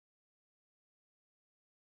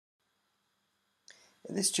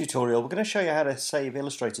In this tutorial, we're going to show you how to save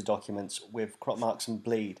Illustrator documents with crop marks and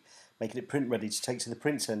bleed, making it print ready to take to the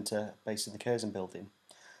print centre based in the Curzon building.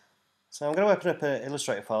 So I'm going to open up an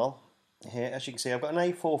Illustrator file here. As you can see, I've got an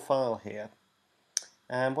A4 file here,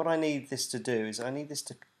 and what I need this to do is I need this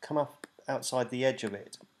to come up outside the edge of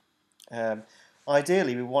it.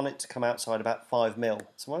 Ideally, we want it to come outside about 5mm.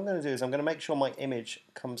 So what I'm going to do is I'm going to make sure my image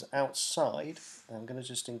comes outside. I'm going to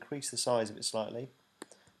just increase the size of it slightly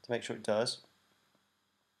to make sure it does.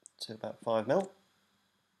 To about 5mm.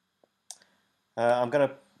 I'm going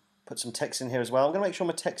to put some text in here as well. I'm going to make sure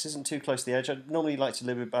my text isn't too close to the edge. I normally like to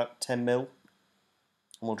leave it about 10mm, and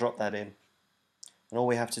we'll drop that in. And all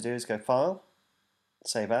we have to do is go File,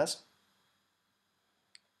 Save As,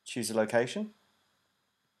 choose a location.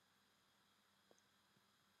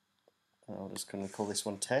 I'm just going to call this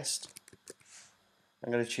one Test.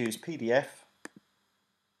 I'm going to choose PDF.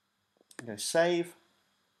 I'm going to Save.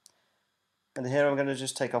 And here I'm going to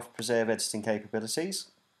just take off Preserve Editing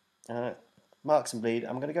Capabilities. Marks and bleed,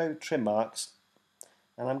 I'm going to go Trim Marks,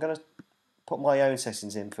 and I'm going to put my own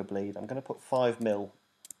settings in for bleed. I'm going to put 5mm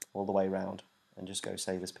all the way around and just go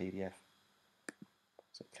Save as PDF.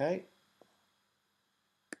 It's okay.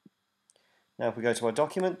 Now if we go to our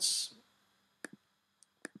documents,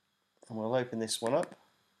 and we'll open this one up,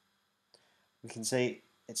 we can see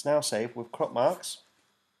it's now saved with crop marks,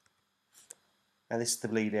 and this is the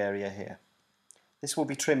bleed area here. This will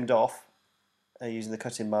be trimmed off using the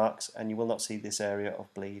cutting marks, and you will not see this area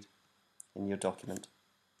of bleed in your document.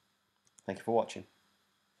 Thank you for watching.